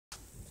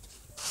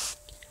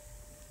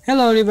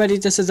Hello everybody,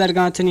 this is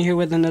Edgar here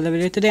with another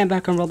video. Today I'm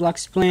back on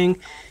Roblox playing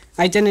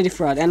Identity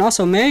Fraud. And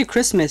also, Merry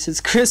Christmas! It's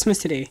Christmas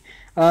today.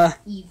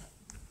 Eve.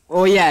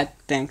 Oh yeah,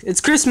 thanks. It's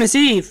Christmas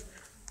Eve!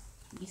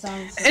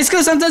 It's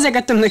because sometimes I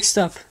get them mixed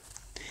up.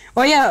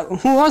 Oh yeah,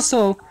 who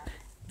also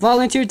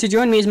volunteered to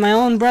join me is my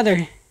own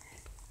brother,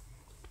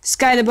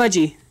 Sky the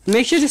Budgie.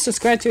 Make sure to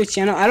subscribe to his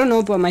channel. I don't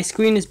know, but my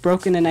screen is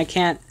broken and I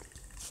can't...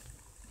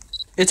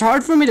 It's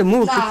hard for me to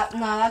move. Nah,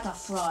 that's a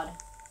fraud.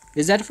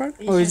 Is that a fraud?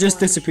 Oh, it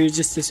just disappeared,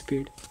 just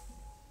disappeared.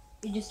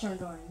 It just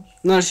turned orange.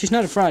 No, she's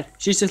not a fraud.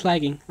 She's just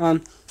lagging. Nah,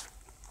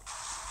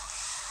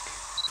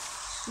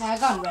 I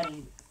got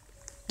ready.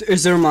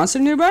 Is there a monster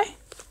nearby? I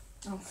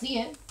don't see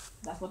it.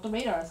 That's what the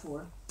radar is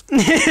for.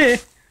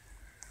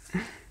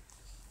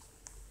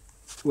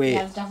 Wait.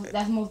 Yeah,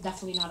 that's most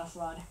definitely not a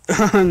fraud.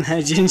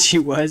 Imagine she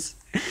was.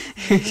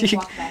 Just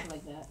walk back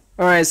like that.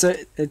 Alright, so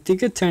I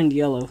think it turned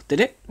yellow. Did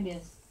it? It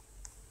is.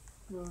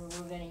 We're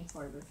getting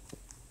farther.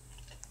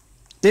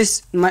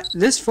 This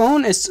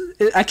phone is...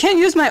 I can't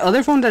use my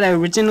other phone that I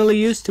originally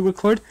used to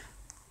record.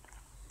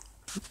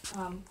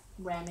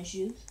 RAM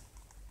issues.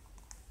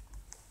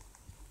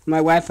 My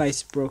Wi-Fi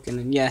is broken,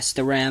 and yes,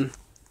 the RAM.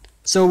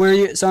 So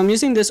I'm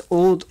using this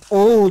old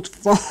phone.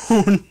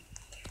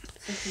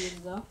 6 years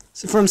ago.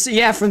 So from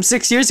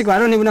 6 years ago. I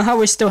don't even know how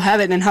we still have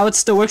it and how it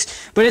still works.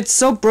 But it's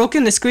so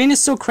broken. The screen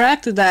is so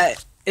cracked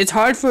that it's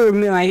hard for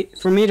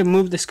me to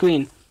move the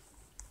screen.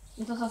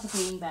 It's also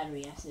creating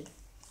battery acid,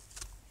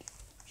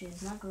 which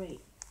is not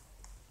great.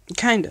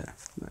 Kinda.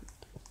 But...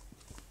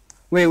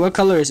 Wait, what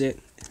color is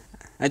it?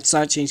 I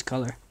saw it change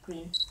color.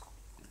 Green.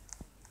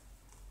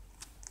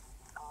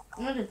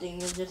 Another thing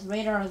is this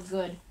radar is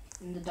good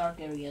in the dark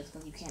areas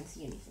because you can't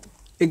see anything.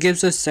 It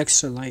gives us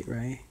extra light,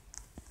 right?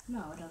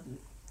 No, it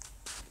doesn't.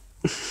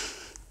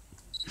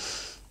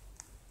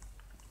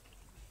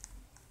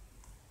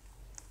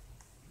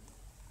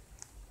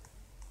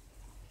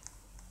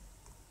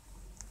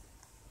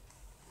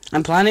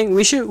 I'm planning.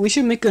 We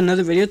should make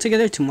another video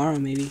together tomorrow,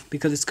 maybe,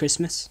 because it's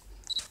Christmas.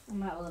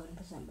 I'm at 11%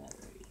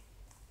 battery.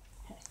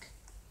 Heck.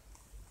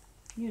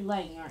 You're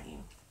lagging, aren't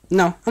you?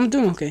 No, I'm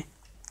doing okay.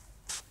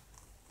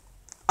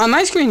 On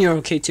my screen, you're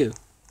okay too.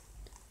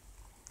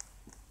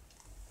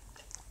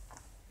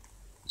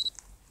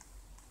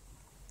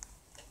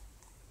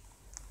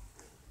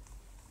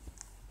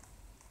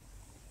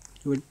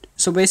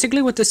 So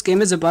basically, what this game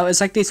is about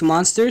is like these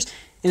monsters.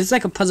 It's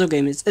like a puzzle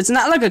game. It's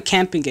not like a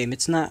camping game.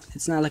 It's not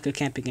like a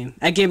camping game.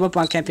 I gave up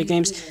on camping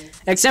games,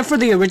 except for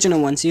the original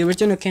ones. The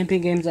original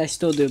camping games I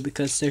still do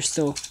because they're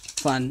still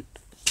fun,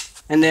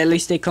 and at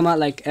least they come out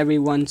like every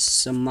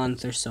once a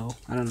month or so.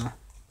 I don't know.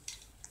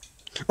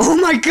 Oh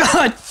my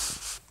god!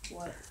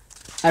 What?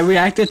 I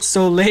reacted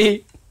so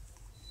late.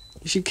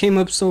 She came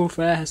up so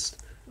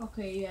fast.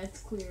 Okay, yeah,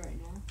 it's clear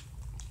right now.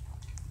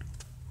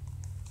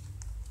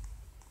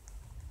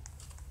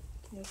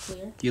 You're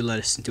clear? You led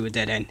us into a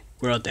dead end.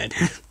 We're all dead.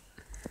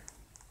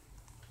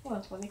 Well,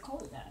 that's why they call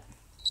it that.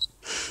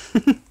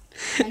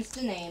 Hence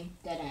the name,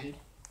 Dead End.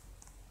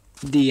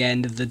 The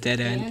end of the dead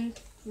end. End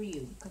for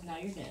you, because now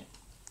you're dead.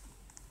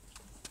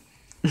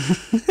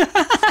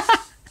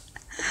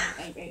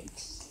 Hey,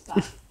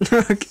 stop.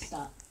 Okay.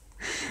 Stop.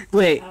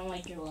 Wait. I don't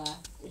like your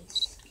laugh.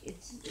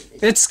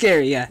 It's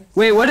scary, yeah.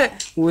 Wait, what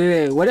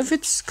if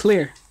it's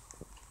clear?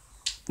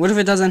 What if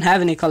it doesn't have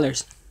any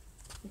colors?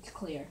 It's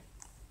clear.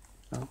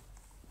 Oh.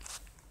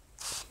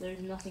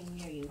 There's nothing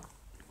near you.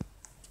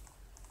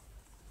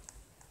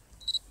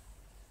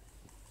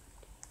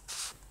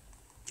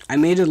 I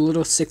made a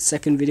little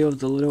 6-second video of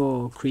the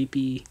little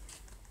creepy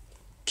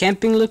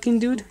camping looking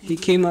dude. He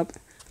came up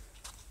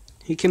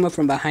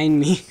from behind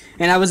me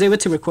and I was able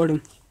to record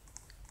him.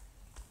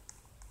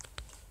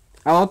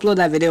 I'll upload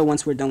that video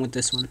once we're done with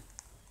this one.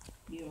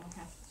 You don't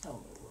have to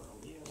tell the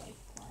world your life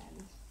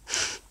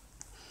plans.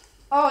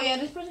 Oh yeah,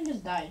 this person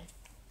just died.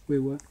 Wait,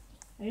 what?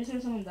 I just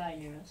heard someone die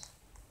near us.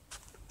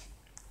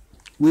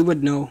 We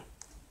would know.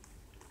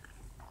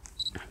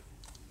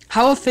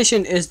 How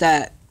efficient is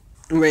that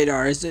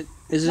radar? Is it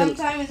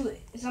Sometimes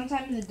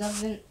it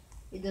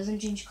doesn't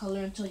change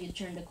color until you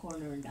turn the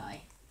corner and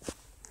die.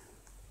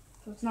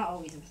 So it's not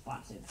always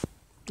responsive.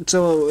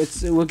 So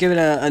we'll give it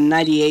a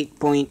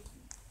 98.9.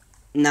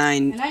 A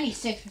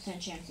 96%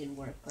 chance it'd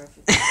work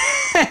perfectly.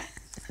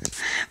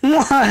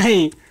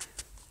 Why?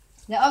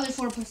 The other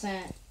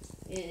 4%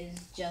 is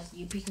just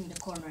you peeking the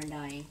corner and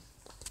dying.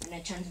 And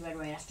it turns red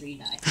right after you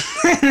die.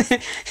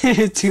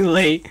 Too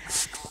late.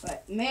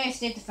 But may I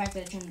state the fact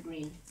that it turned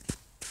green?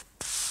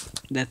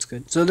 That's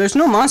good. So there's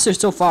no monsters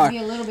so far. I'd be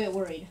a little bit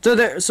worried.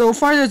 So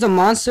far there's a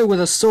monster with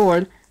a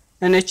sword,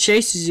 and it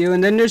chases you,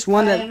 and then there's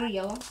one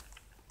Yellow.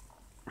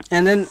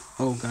 And then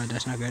oh god,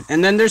 that's not good.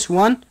 And then there's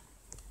one.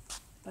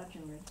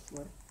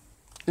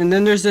 And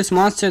then there's this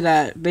monster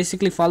that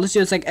basically follows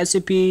you. It's like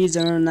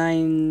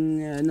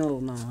SCP-09...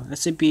 no.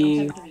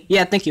 SCP...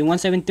 Yeah, thank you.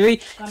 173.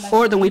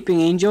 Or the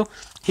Weeping Angel.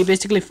 He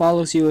basically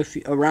follows you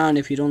around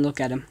if you don't look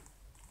at him.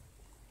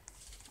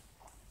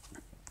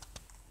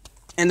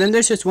 And then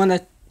there's just one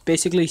that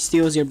basically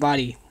steals your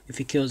body if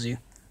he kills you.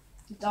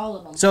 It's all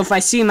of them. So if I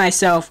see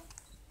myself,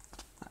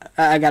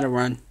 I gotta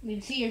run. If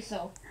you see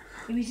yourself.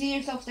 If you see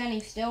yourself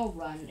standing still,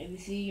 run. If you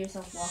see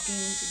yourself walking,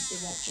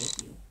 it won't chase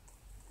you.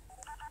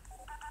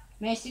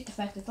 May I state the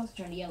fact that it's also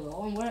turned yellow?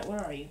 Oh, and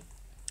where are you?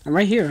 I'm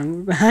right here.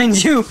 I'm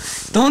behind you.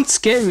 Don't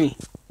scare me.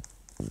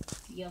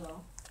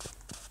 Yellow.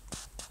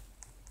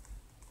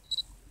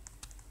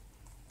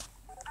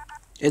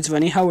 It's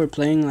funny how we're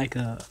playing like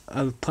a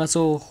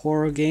puzzle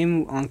horror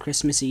game on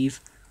Christmas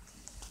Eve.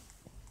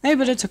 Hey,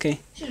 but it's okay.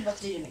 Should have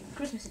updated it.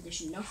 Christmas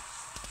edition, no?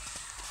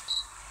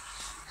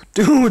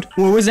 Dude,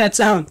 what was that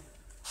sound?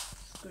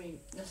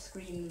 The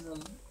screams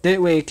of...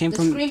 Wait, it came the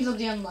from... screams of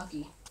the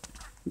unlucky.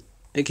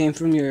 It came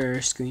from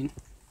your screen.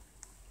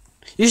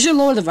 You should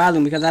lower the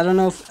volume because I don't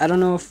know if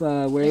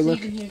we're able...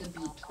 You can hear the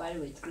beat. By the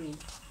way, it's green.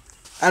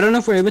 I don't know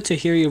if we're able to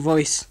hear your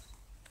voice.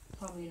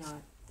 Probably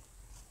not.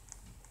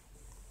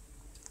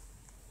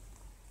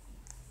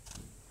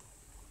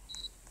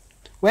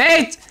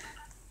 Wait!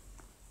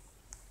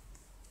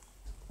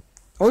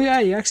 Oh yeah,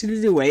 you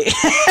actually do wait.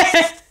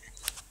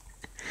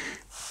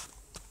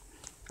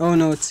 Oh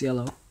no, it's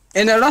yellow.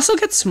 And it also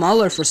gets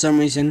smaller for some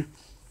reason.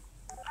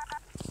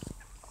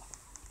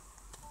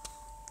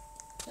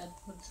 That's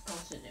what it's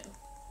supposed to do.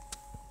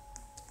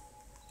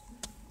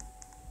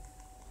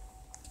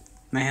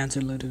 My hands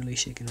are literally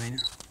shaking right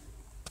now.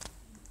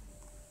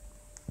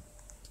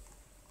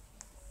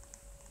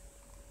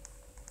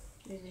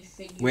 There's a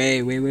figure.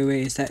 Wait.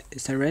 Is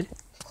that red?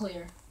 It's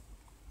clear.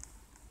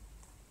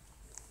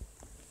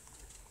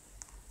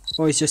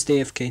 Oh, it's just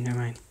AFK. Never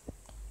mind.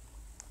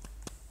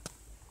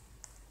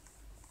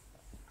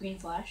 Green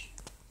flash.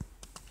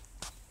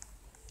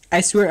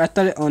 I swear, I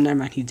thought it. Oh, never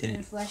mind. He When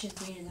didn't. flash is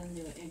green, it doesn't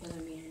do it. It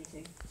doesn't mean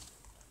anything.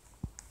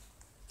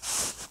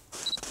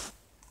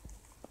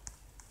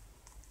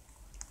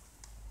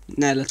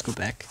 Nah, let's go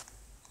back.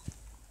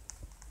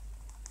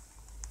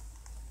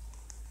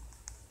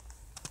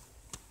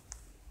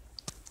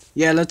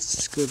 Yeah,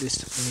 let's go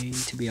this way,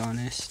 to be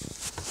honest.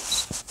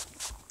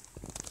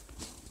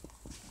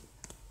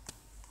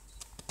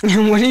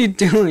 What are you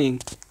doing?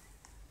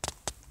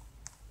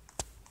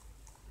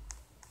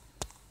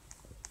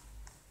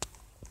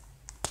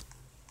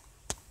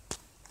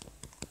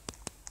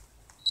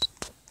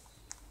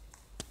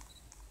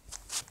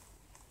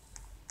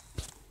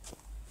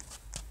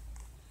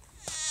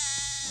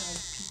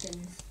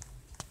 Peekins.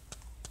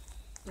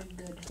 They're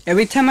good.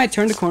 Every time I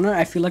turn the corner,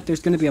 I feel like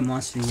there's gonna be a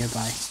monster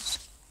nearby.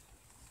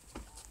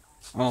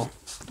 Oh.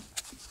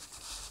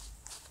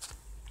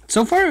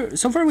 So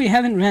far we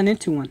haven't ran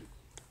into one.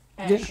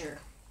 Yeah. Sure.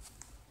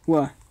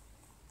 What?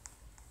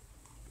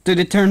 Did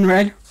it turn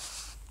red?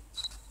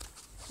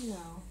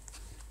 No.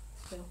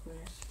 Still clear.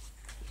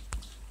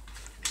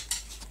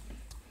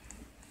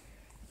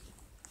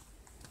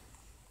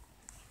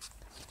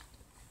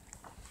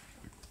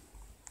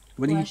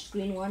 What do you? Flash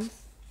green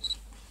ones.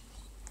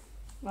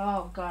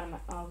 Oh god,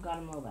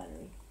 I'm low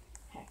battery.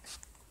 Heck.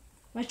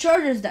 My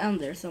charger's down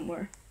there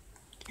somewhere.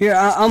 Here,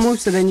 I'll move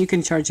so then you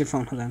can charge your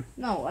phone. Hold on.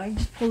 No, I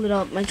just pulled it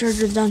up. My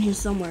charger's down here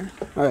somewhere.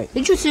 All right.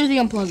 Did you seriously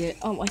unplug it?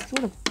 Oh, I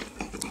sort of.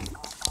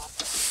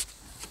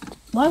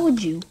 Why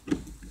would you?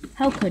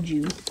 How could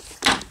you?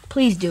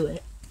 Please do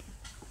it.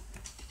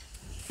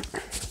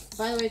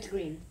 By the way, it's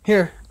green.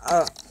 Here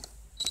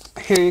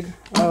you go.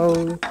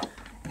 I'll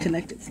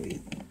connect it for you.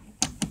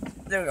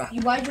 There we go.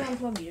 Why'd you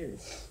unplug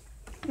yours?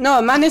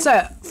 No, mine is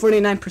at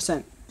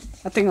 49%.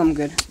 I think I'm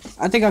good.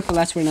 I think I could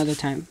last for another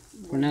time.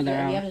 For another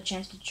Yeah, hour. you have the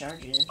chance to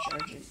charge it and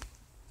charge it.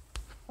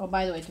 Oh,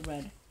 by the way, it's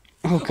red.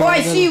 Oh, God, Oh,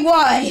 I see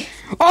why!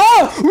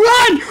 Oh!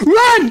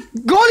 Run!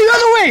 Go the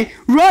other way!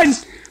 Run!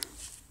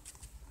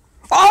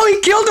 Oh, he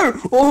killed her!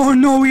 Oh,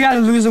 no, we gotta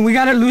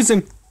lose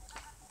him.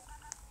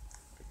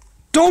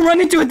 Don't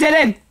run into a dead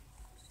end!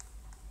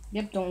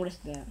 Yep, don't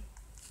risk that.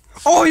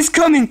 Oh, he's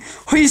coming!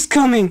 He's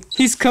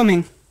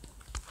coming!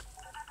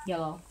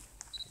 Yellow.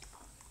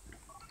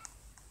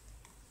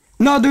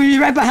 No, dude, he's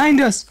right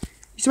behind us!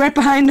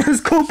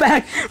 Go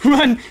back!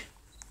 Run!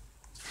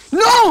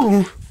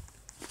 No!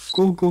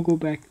 Go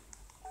back.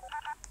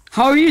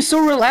 How are you so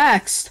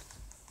relaxed?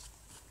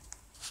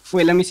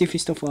 Wait, let me see if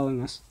he's still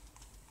following us.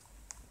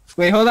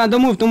 Wait, hold on,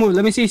 don't move.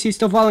 Let me see if he's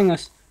still following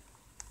us.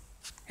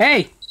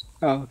 Hey!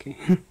 Oh, okay.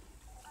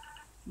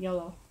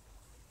 Yellow.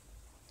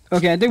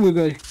 Okay, I think we're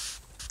good.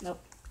 Nope.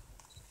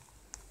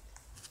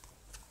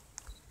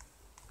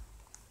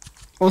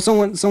 Oh,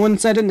 someone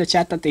said in the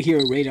chat that they hear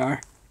a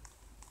radar.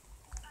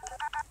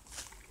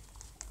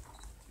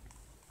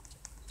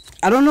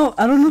 I don't know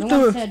No if one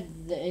the said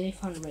they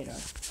found a radar.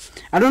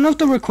 I don't know if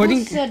the Who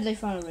recording said they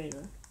found a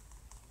radar?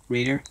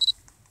 radar.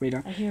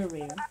 I hear a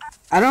radar.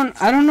 I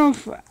don't know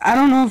if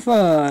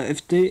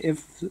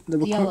the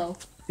Yellow.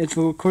 if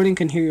the recording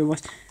can hear your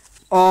voice.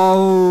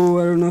 Oh,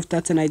 I don't know if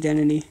that's an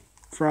identity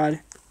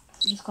fraud.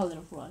 Just call it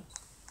a fraud.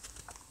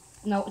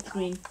 No, it's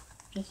green.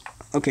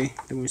 Okay,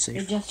 then we're It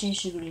safe. just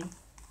changed to green.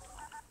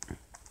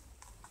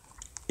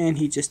 And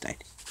he just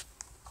died.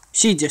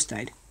 She just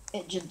died.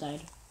 It just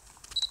died.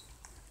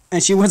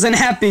 And she wasn't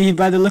happy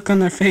by the look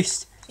on her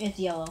face. It's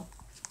yellow.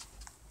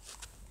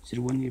 Is it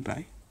one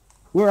nearby?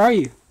 Where are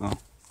you? Oh,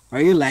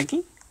 are you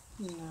lagging?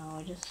 No,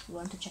 I just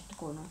went to check the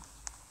corner.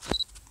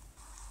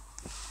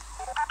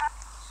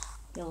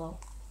 Yellow.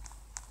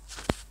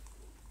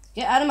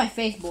 Get out of my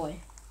face, boy.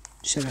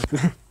 Shut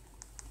up.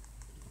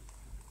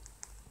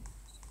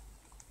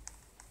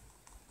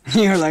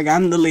 You're like,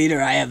 I'm the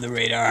leader. I have the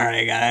radar.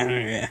 I got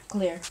it. Yeah.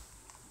 Clear.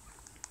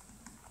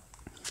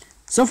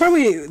 So far,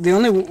 we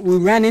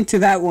ran into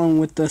that one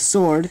with the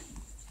sword.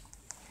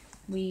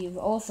 We've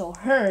also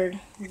heard.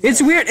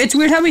 It's weird. It's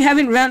weird how we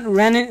haven't ran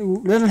Ran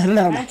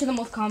to the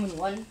most common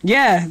one.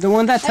 Yeah, the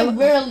one that. I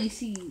rarely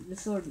see the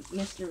sword,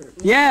 Mr.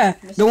 Yeah,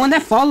 Mr. the one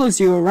that follows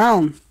you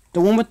around.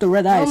 The one with the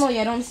red eyes. Normally,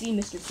 I don't see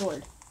Mr.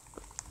 Sword.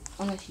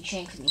 Unless he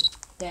shanks me.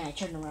 Then I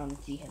turn around and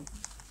see him.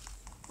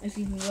 I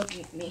see him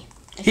looking at me.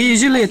 He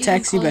usually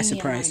attacks you by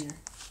surprise.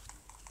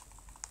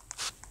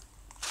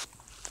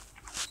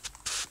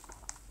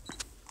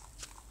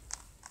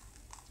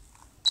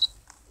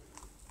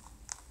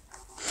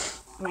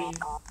 Green.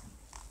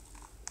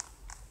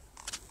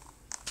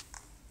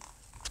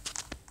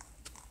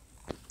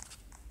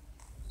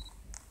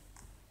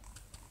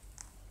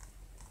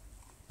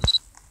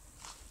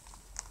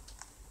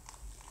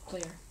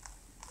 Clear.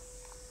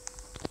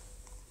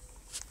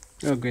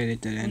 Oh great,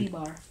 it did end.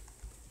 Rebar.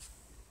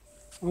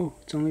 Oh,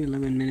 it's only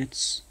 11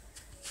 minutes.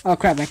 Oh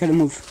crap, I gotta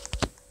move.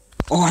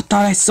 Oh, I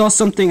thought I saw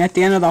something at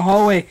the end of the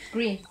hallway.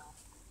 Green.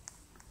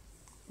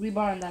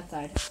 Rebar on that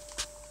side.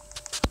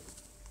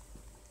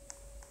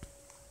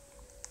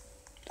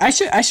 I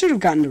should have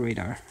gotten the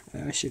radar.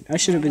 I should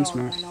have been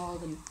smart. I know all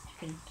them.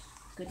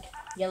 Good.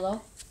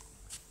 Yellow.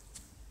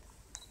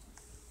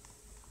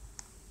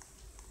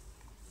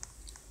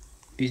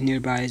 He's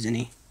nearby, isn't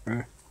he?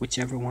 Or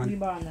whichever one.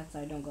 Rebar on that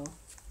side, don't go.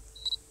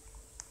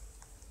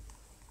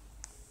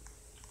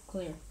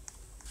 Clear.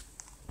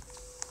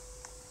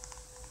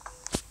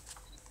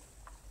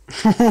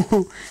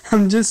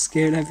 I'm just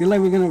scared. I feel like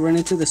we're gonna run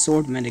into the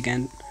swordman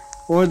again.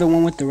 Or the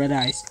one with the red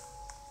eyes.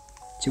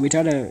 Should we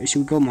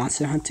go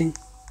monster hunting?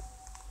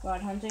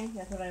 God hunting?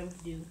 That's what I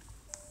would do.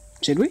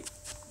 Should we? No,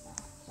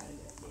 it's not a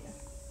good idea.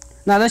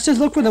 Now let's just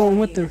look for the one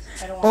with the...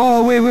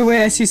 Oh,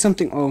 wait, I see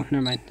something. Oh,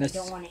 never mind. I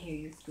don't want to hear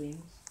your screams.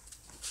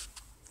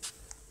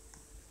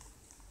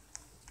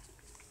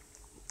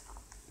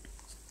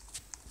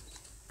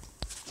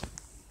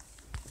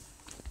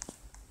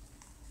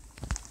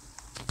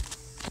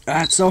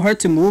 It's so hard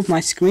to move my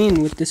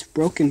screen with this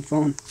broken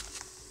phone.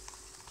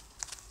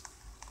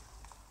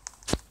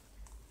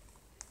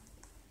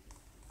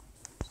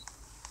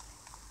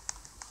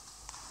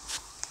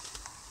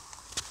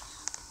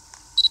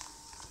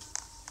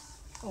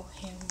 Oh,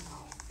 hell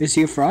no. Is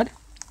he a fraud?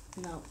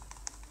 No.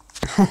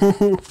 I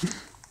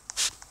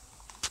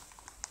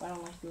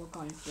don't like the look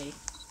on his face.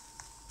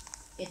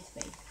 Its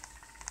face.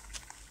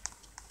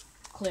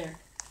 Clear.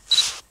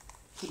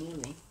 Keep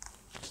moving.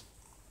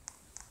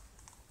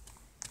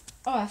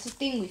 Oh, that's the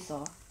thing we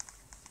saw.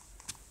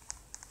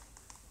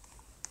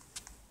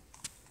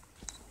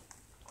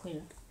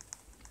 Clear.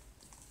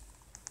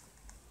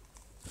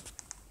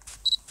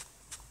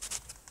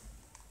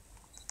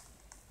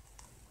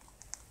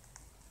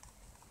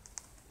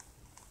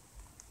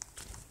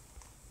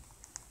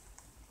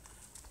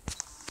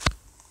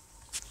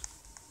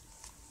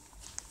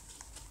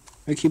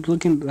 I keep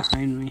looking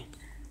behind me.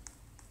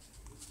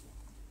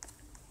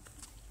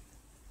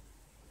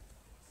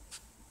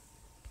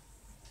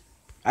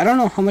 I don't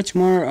know how much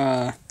more,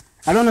 I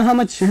don't know how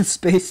much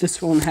space this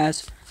phone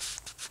has.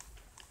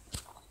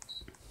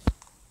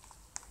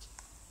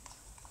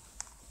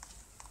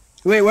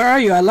 Wait, where are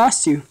you? I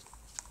lost you.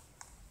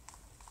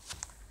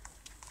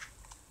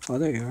 Oh,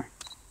 there you are.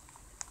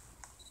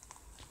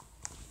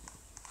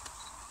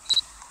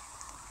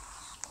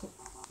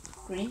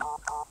 Green.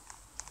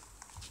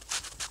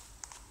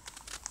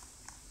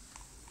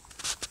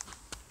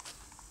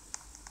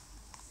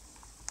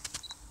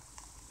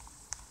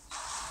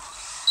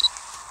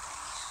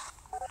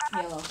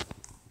 Yellow.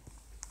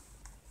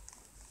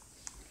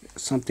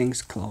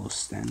 Something's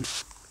close then.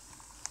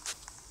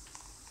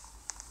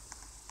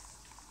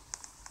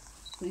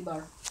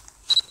 Rebar.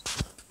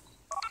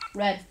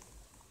 Red.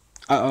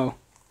 Uh-oh.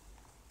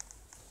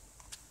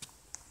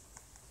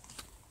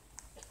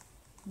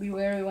 Be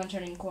wary when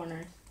turning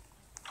corners.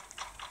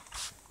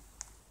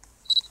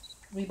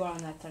 Rebar on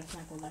that side,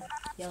 sniper there.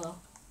 Yellow.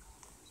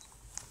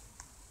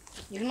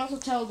 You can also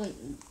tell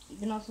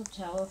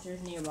if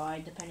there's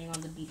nearby depending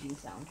on the beeping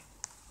sound.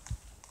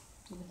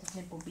 If it's a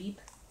simple beep,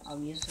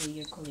 obviously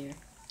you're clear.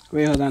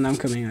 Wait, hold on, I'm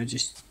coming. I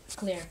just...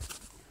 Clear.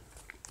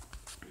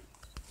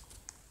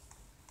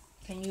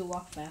 Can you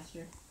walk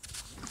faster?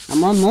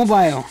 I'm on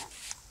mobile.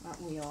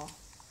 Aren't we all?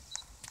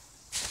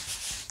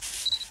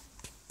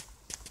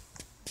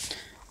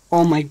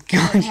 Oh my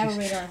god. They have a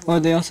radar. Oh,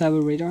 they also have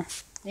a radar?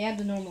 They have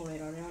the normal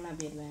radar, they don't have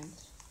the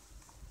advanced.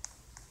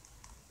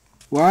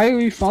 Why are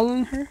we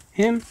following her?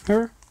 Him?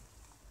 Her?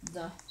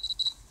 The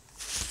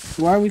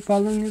Why are we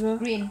following her?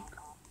 green.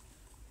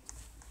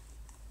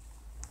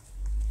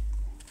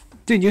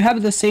 Dude, you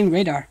have the same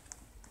radar.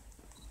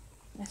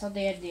 I thought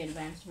they had the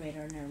advanced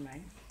radar, never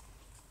mind.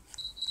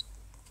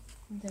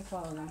 Then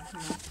follow them,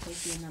 they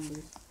see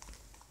numbers.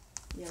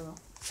 Yellow.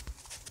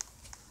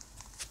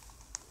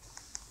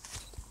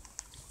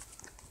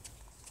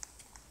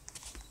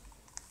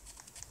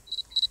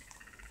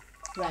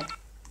 Red.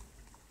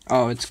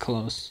 Oh, it's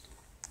close.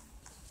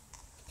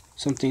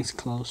 Something's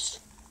close.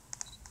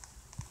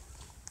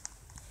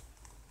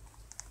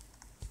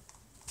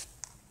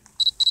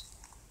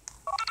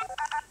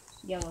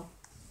 Yellow.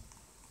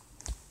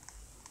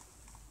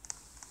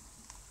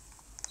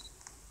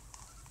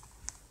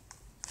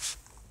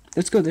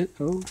 Let's go there.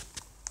 Oh.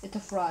 It's a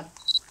fraud.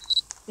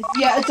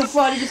 Yeah, it's a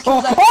fraud. He just Oh,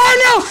 killed that. oh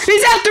no!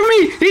 He's after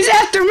me! He's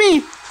after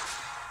me!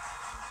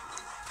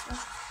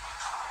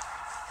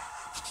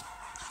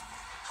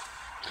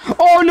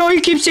 Oh no, he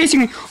keeps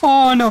chasing me.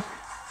 Oh no.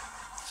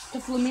 The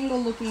flamingo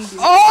looking dude.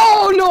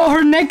 Oh no,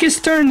 her neck is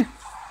turned.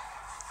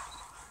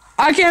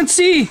 I can't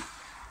see.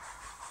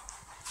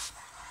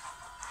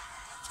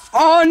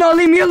 Oh no,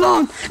 leave me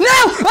alone. No,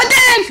 I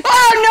didn't.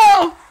 Oh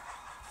no.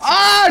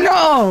 Oh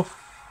no.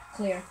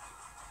 Clear.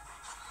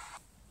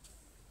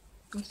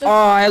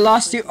 Oh, I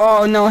lost you.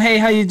 Oh no, hey,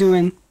 how you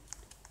doing?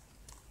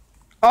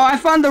 Oh, I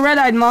found the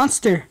red-eyed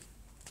monster.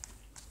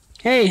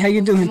 Hey, how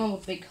you Give doing? him a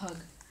big hug.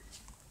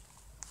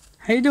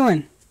 How you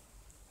doing?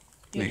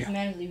 Dude, Yeah. this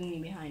man is leaving me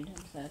behind.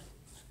 I'm sad.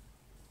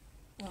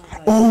 Oh,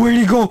 God. Oh, where'd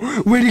he go?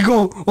 Where'd he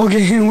go?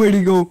 Okay, where'd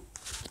he go?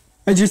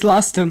 I just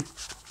lost him.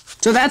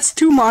 So that's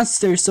 2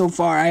 monsters so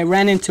far. I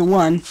ran into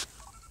one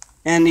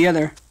and the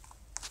other.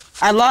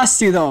 I lost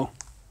you though.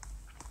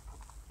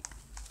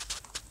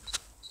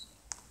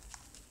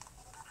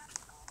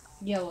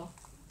 Yellow.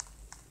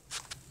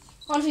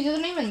 Honestly, it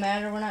doesn't even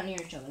matter. We're not near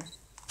each other.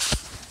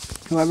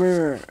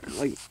 Whoever,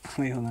 like,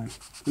 wait, hold on.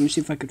 Let me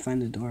see if I could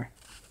find the door.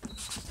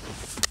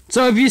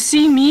 So if you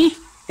see me,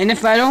 and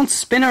if I don't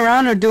spin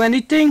around or do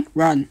anything,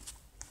 run.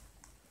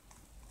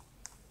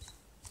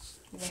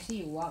 If I see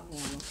you walking,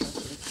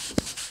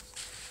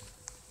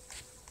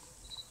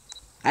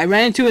 I'm I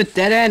ran into a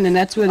dead end, and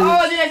that's what.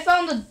 Oh, dude, I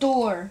found the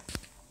door.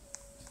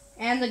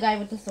 And the guy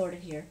with the sword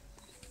is here.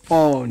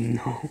 Oh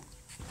no!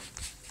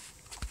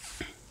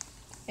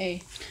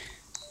 Hey.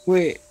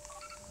 Wait.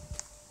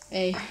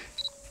 Hey.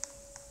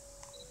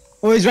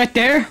 Oh, he's right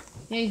there.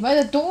 Yeah, he's by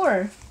the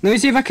door. Let me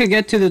see if I could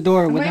get to the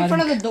door I'm right in without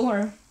front him. of the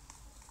door.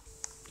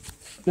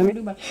 Let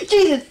me.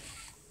 Jesus!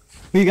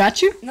 We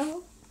got you.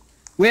 No.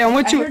 Wait, on I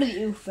which? heard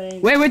the oof,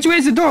 but Wait, which way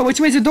is the door?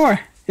 Which way is the door?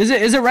 Is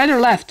it right or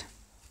left?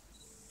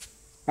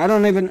 I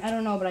don't even. I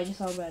don't know, but I just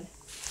saw red.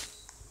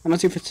 I'm gonna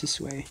see if it's this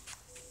way.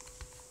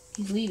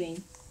 He's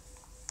leaving.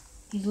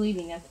 He's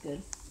leaving, that's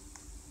good.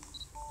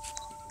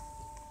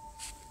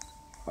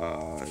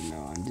 Oh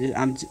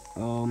no!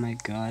 Oh my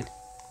god!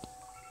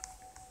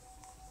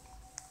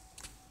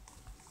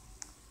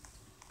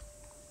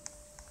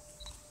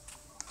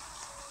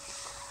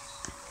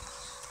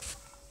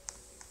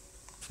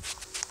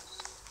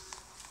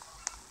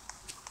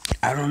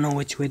 I don't know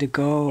which way to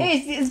go. Hey,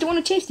 it's the one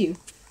who chased you.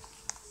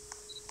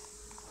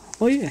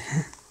 Oh yeah.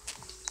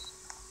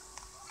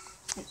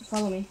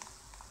 Follow me.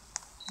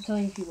 I'm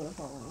telling people to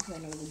follow me because I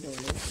know where the door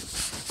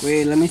is.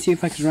 Wait, let me see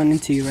if I can run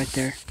into you right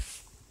there.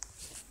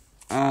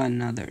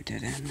 Another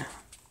dead end.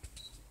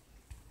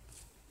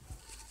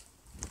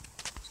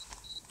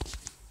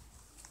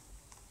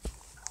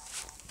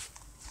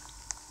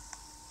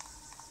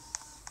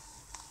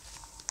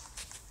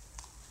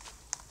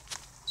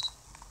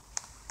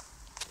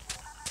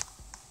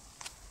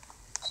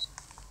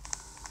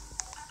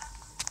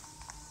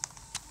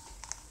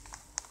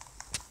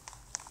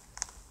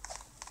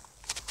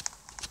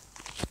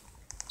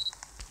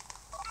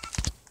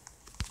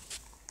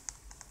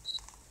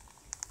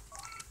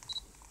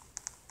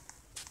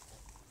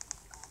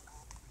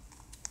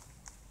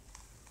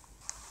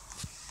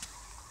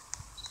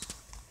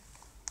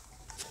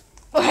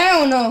 Oh,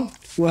 hell no!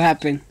 What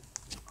happened?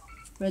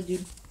 Red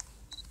dude.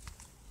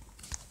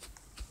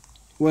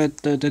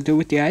 What the dude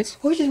with the eyes?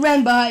 Who just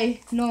ran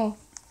by? No.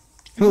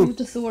 The Who? dude with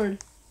the sword.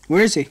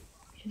 Where is he?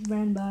 He just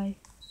ran by.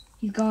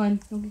 He's gone.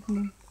 Okay, come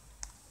on.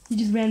 He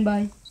just ran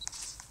by.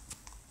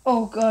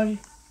 Oh god.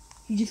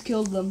 He just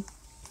killed them.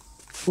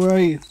 Where are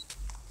you?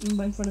 I'm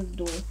by in front of the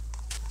door.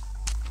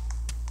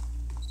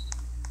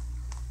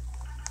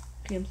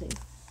 Okay, I'm safe.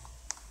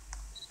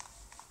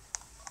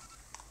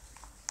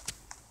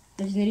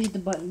 I just need to hit the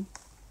button.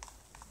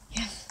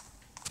 Yes!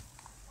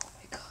 Oh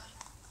my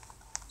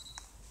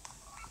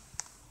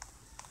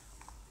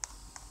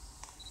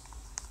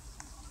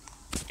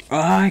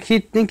god. I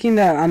keep thinking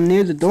that I'm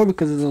near the door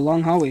because of the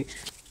long hallway.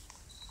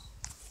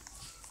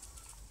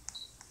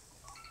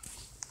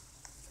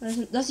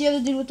 That's the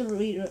other dude with the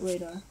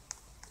radar.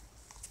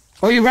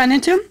 Oh, you ran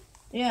into him?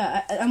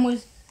 Yeah, I'm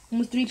with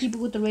 3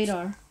 people with the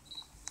radar.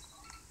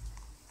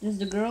 There's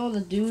the girl, the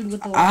dude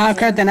with the Ah,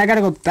 crap, then I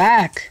gotta go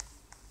back.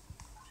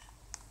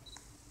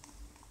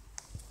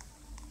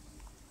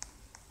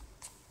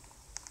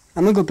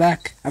 I'm gonna go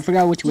back. I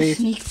forgot which way.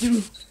 Just sneak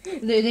through.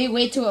 They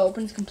wait till it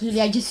opens completely.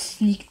 I just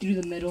sneak through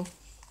the middle.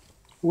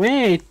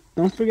 Wait,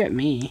 don't forget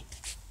me.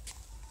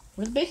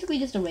 It's basically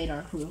just a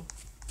radar crew.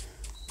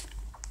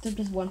 If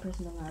there's one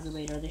person doesn't have the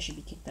radar, they should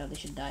be kicked out. They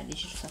should die. They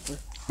should suffer.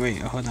 Wait,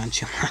 hold on,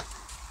 chill out.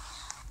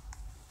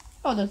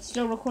 Oh, that's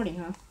still recording,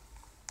 huh?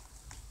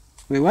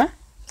 Wait, what?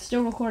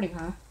 Still recording,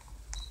 huh?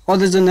 Oh,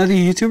 there's another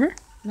YouTuber?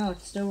 No,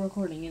 it's still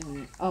recording,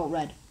 isn't it? Oh,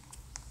 red.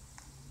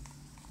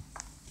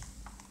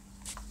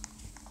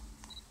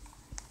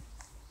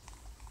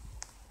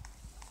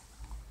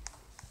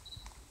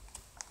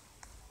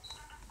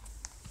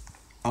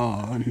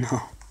 Oh,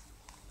 no.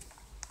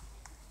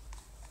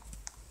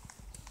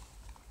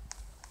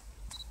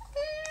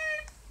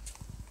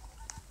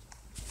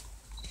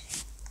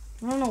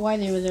 I don't know why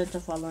they were there to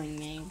following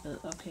me,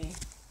 but okay.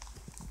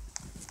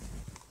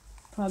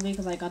 Probably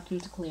because I got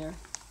them to clear.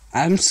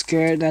 I'm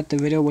scared that the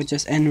video would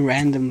just end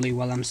randomly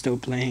while I'm still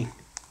playing.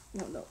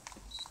 No.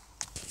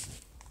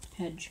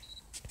 Hedge.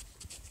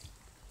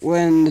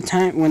 When the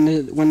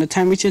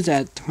time reaches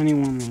at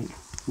 21,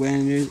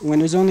 when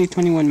there's only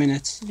 21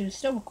 minutes. They're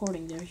still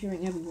recording. They're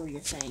hearing every word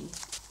you're saying.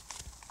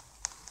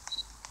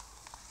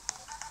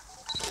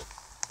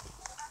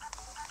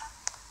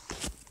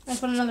 I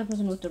found another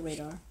person with the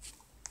radar.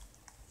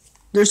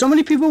 There's so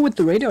many people with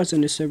the radars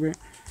on this server.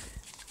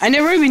 I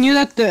never even knew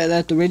that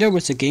the radar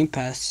was a game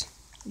pass.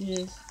 It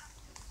is.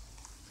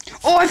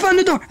 Oh, I found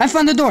the door! I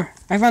found the door!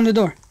 I found the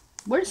door.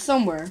 We're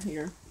somewhere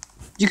here.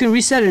 You can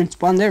reset it and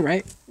spawn there,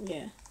 right?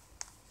 Yeah.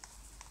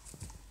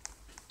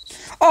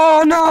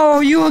 Oh no,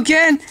 you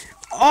again!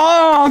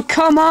 Oh,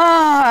 come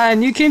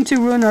on! You came to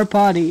ruin our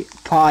party.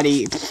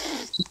 Party.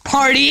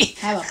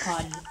 Have a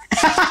potty.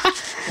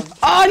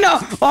 Oh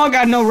no! Oh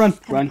god, no, run.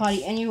 Have Run. a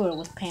potty anywhere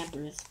with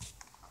Pampers.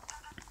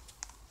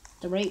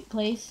 The right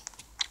place.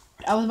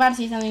 I was about to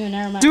say something and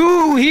never mind.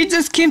 Dude, he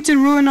just came to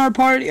ruin our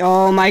party.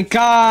 Oh my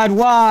god,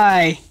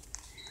 why?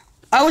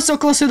 I was so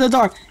close to the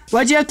door.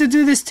 Why'd you have to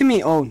do this to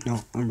me? Oh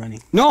no, I'm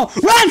running. No,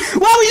 run!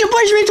 Why would you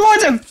push me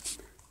towards him?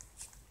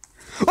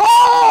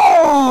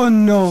 Oh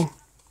no.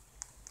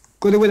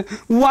 Go there with.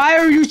 Why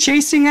are you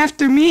chasing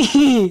after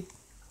me?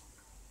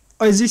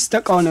 Oh, is he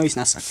stuck? Oh no, he's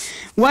not stuck.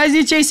 Why is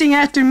he chasing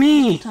after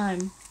me?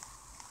 Time.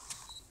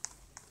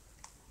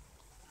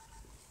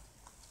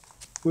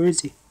 Where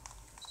is he?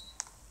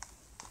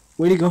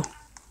 Where'd he go?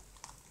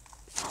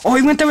 Oh,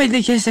 he went that way.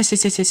 Yes.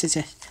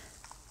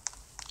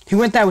 He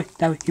went that way.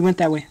 He went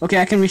that way. Okay,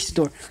 I can reach the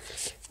door.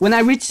 When I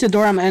reach the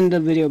door, I'm gonna end the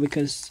video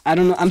because I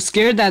don't know. I'm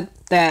scared that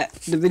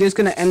the video is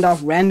gonna end off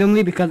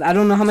randomly because I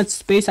don't know how much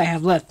space I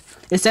have left.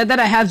 It said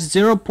that I have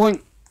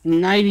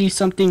 0.90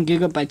 something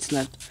gigabytes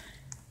left.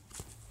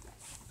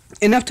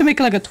 Enough to make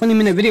like a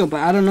 20-minute video, but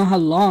I don't know how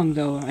long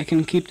though I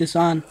can keep this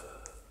on.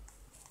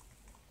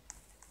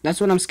 That's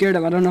what I'm scared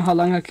of. I don't know how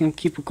long I can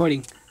keep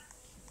recording.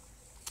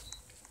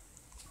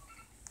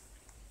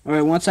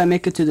 Alright, once I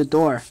make it to the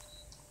door,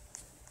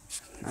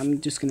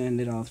 I'm just gonna end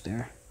it off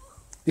there.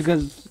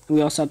 Because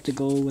we also have to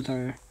go with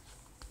our...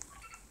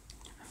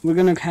 We're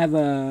gonna have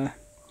a...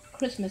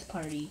 Christmas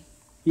party.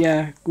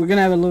 Yeah, we're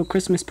gonna have a little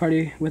Christmas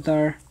party with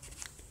our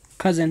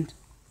cousin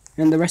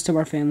and the rest of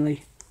our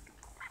family.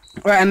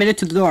 Alright, I made it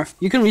to the door.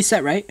 You can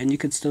reset, right? And you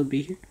could still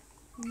be here.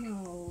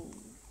 No.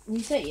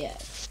 Reset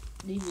yet.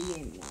 Leave the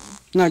game now.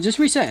 No, just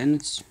reset and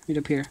it's right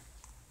up here.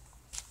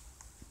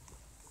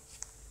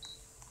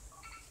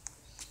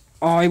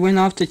 Oh, I went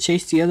off to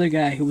chase the other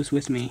guy who was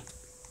with me.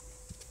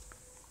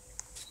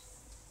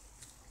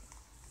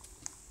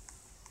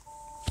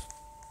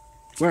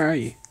 Where are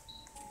you?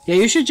 Yeah,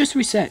 you should just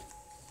reset.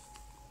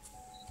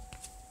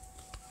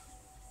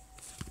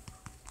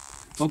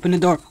 Open the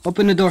door.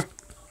 Open the door.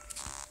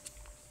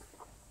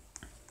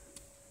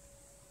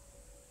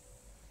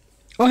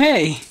 Oh,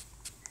 hey.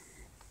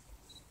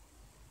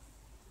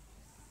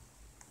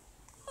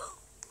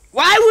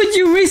 Why would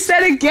you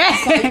reset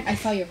again? I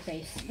saw your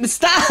face.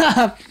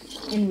 Stop.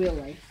 In real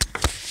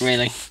life.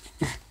 Really?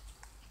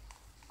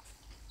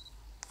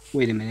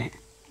 Wait a minute.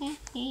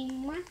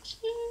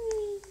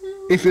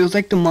 It feels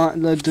like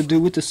the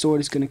dude with the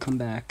sword is gonna come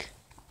back.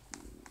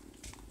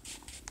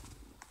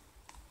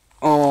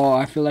 Oh,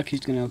 I feel like he's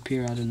gonna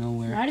appear out of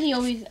nowhere. Why is he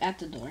always at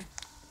the door?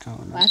 I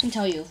don't know. Well, I can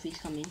tell you if he's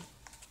coming.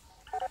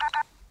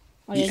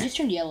 Oh yeah, it just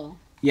turned yellow.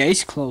 Yeah,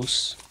 he's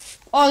close.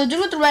 Oh, the dude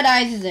with the red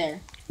eyes is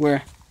there.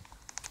 Where?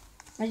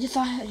 I just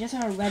saw a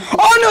red.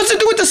 Oh no, it's the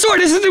dude with the sword!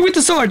 It's the dude with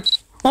the sword!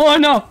 Oh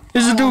no!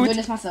 It's the dude with...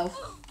 Witness myself.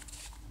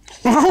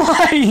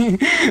 Why?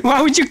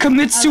 Why would you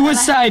commit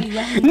suicide?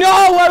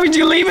 No! Why would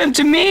you leave him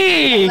to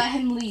me? Let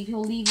him leave.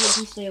 He'll leave if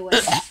you stay away.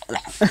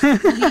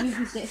 He'll leave if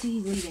you stay. See,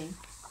 he's leaving.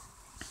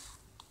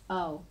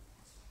 Oh.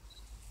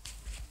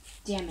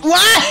 Damn it.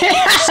 Why?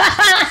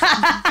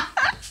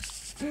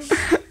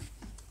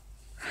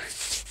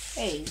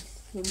 Hey,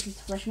 this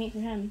is fresh meat for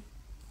him.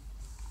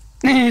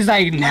 He's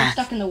like, I'm nah.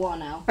 stuck in the wall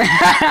now.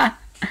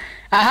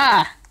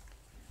 Aha!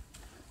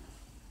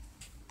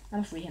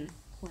 I'm free him.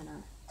 Why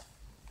not?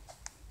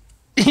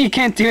 He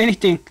can't do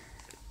anything.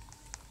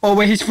 Oh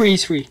wait, he's free,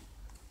 he's free.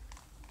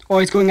 Oh,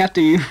 he's going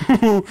after you.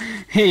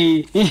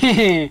 Hey.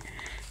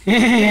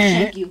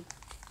 Thank you.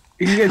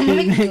 I'm gonna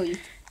make him kill you.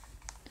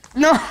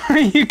 No,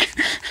 you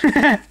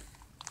can...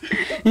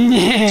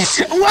 Yeah.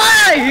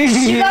 Why?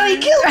 You got me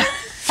killed!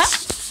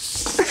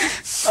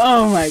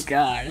 Oh my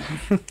god.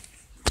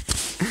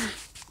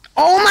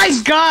 Oh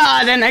my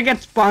god, and I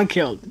get spawn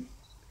killed.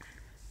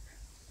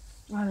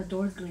 Oh, the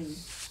door's green.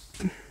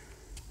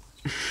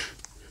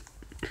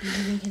 He's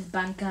using his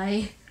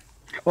bankai.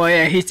 Oh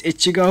yeah, he's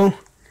Ichigo.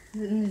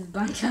 He's using his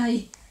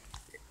bankai.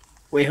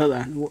 Wait, hold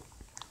on.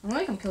 I'm gonna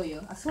make him kill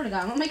you. I swear to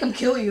God, I'm gonna make him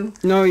kill you.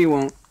 No, you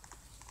won't.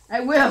 I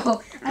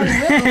will. I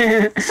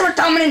will. Sword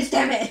dominance,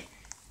 damn it.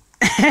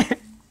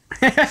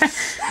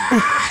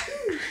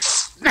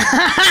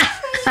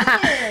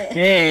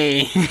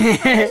 Hey.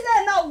 How does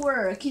that not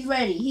work? He's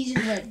ready. He's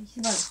just ready.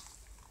 He's ready.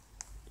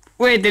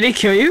 Wait, did he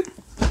kill you?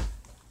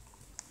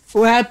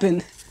 What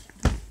happened?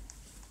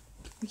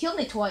 He killed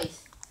me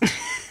twice.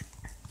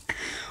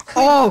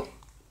 Oh!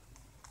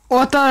 Oh,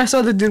 I thought I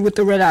saw the dude with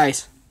the red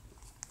eyes.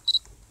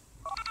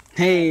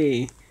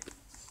 Hey.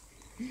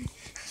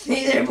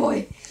 Hey there,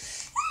 boy.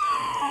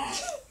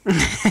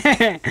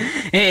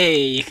 Hey,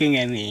 you can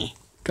get me.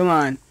 Come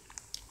on.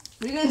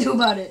 What are you gonna do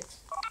about it?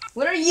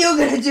 What are you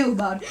gonna do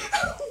about it?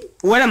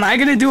 What am I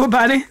gonna do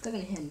about it? Look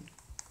at him.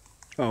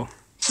 Oh.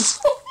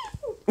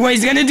 Well,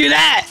 he's gonna do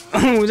that!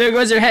 Oh, there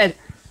goes your head.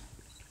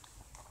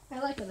 I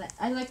like that.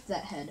 I like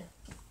that head.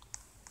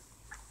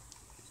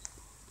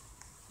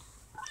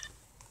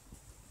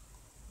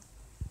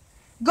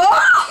 Go!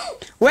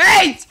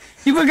 Wait!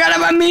 You forgot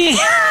about me!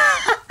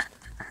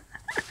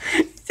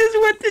 He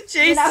just went to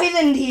chase. Now he's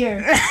in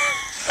here.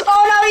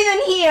 Oh, now he's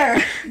in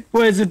here.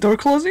 What, is the door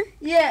closing?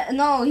 Yeah,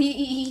 no,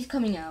 he's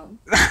coming out.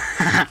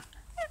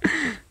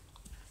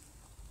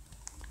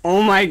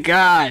 Oh my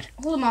god.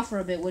 Hold him off for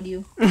a bit, would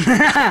you?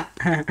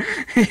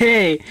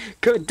 Hey,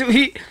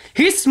 dude,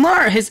 he's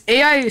smart. His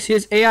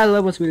AI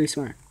level's really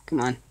smart.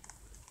 Come on.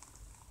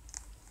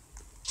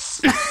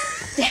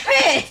 Damn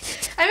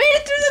it! I made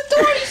it through the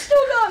door and he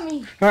still got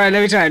me. Alright,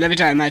 let me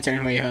try. My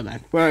turn. Wait, hold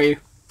on. Where are you?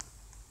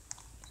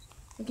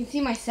 I can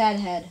see my sad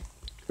head.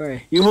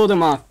 Alright, you hold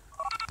him off.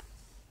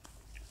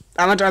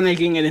 I'm gonna try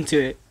making it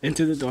into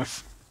the door.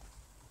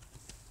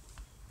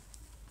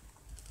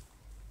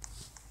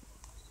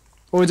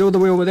 Oh, it's all the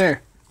way over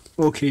there.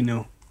 Okay,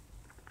 no.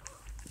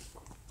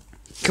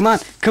 Come on.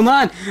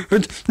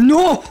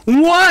 No!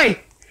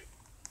 Why?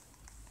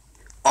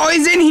 Oh,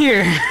 he's in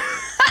here!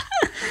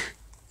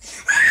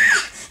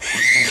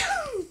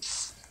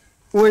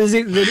 What is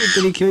it? Did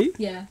he kill you?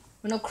 Yeah.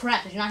 But no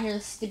crap, did you not hear the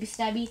stabby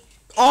stabby?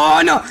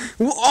 Oh, no!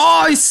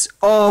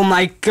 Oh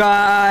my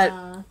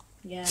god!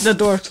 Yeah. The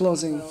door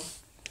closing.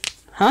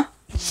 Huh?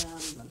 Yeah, I'm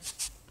done.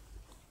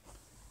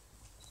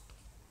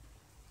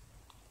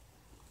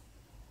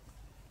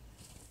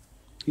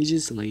 He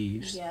just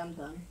leaves. Yeah, I'm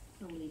done.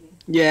 I'm leaving.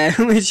 Yeah,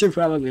 we should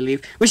probably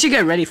leave. We should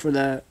get ready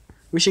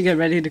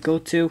to go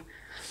too.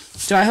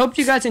 So I hope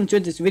you guys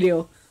enjoyed this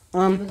video. It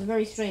was a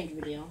very strange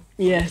video.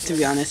 Yeah, to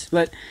be honest,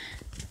 but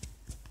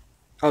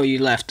oh, you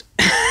left.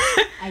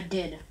 I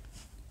did.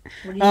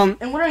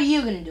 And what are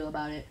you gonna do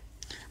about it?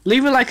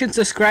 Leave a like and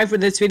subscribe for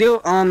this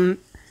video.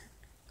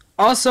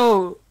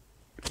 Also,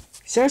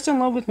 share some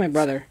love with my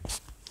brother.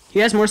 He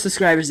has more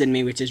subscribers than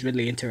me, which is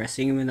really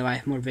interesting, even though I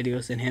have more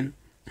videos than him.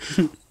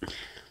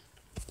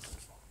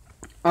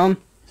 And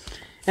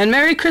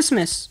Merry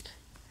Christmas.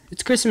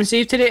 It's Christmas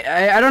Eve today.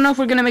 I don't know if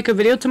we're gonna make a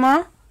video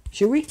tomorrow.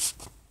 Should we?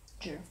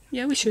 Sure.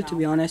 Yeah, we should, No. to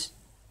be honest.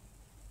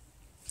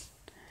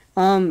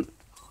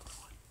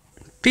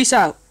 Peace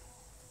out.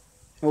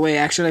 Oh wait,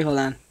 actually, hold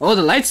on. Oh,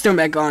 the lights turned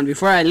back on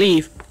before I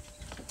leave.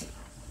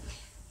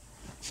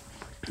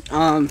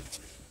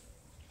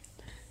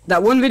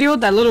 That one video,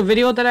 that little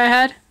video that I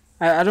had,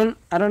 I don't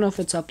know if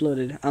it's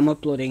uploaded. I'm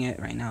uploading it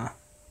right now.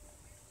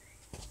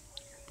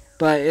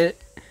 But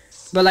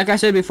like I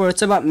said before,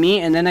 it's about me,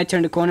 and then I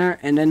turn the corner,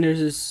 and then there's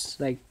this,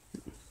 like,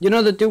 you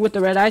know the dude with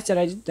the red eyes that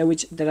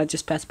I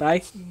just passed by?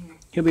 Mm-hmm.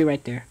 He'll be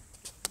right there.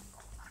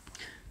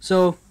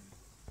 So,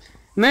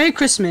 Merry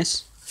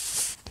Christmas.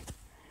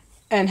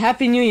 And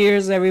Happy New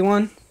Year's,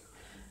 everyone.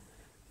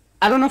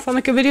 I don't know if I'll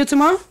make a video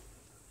tomorrow.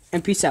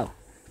 And peace out.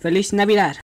 Feliz Navidad.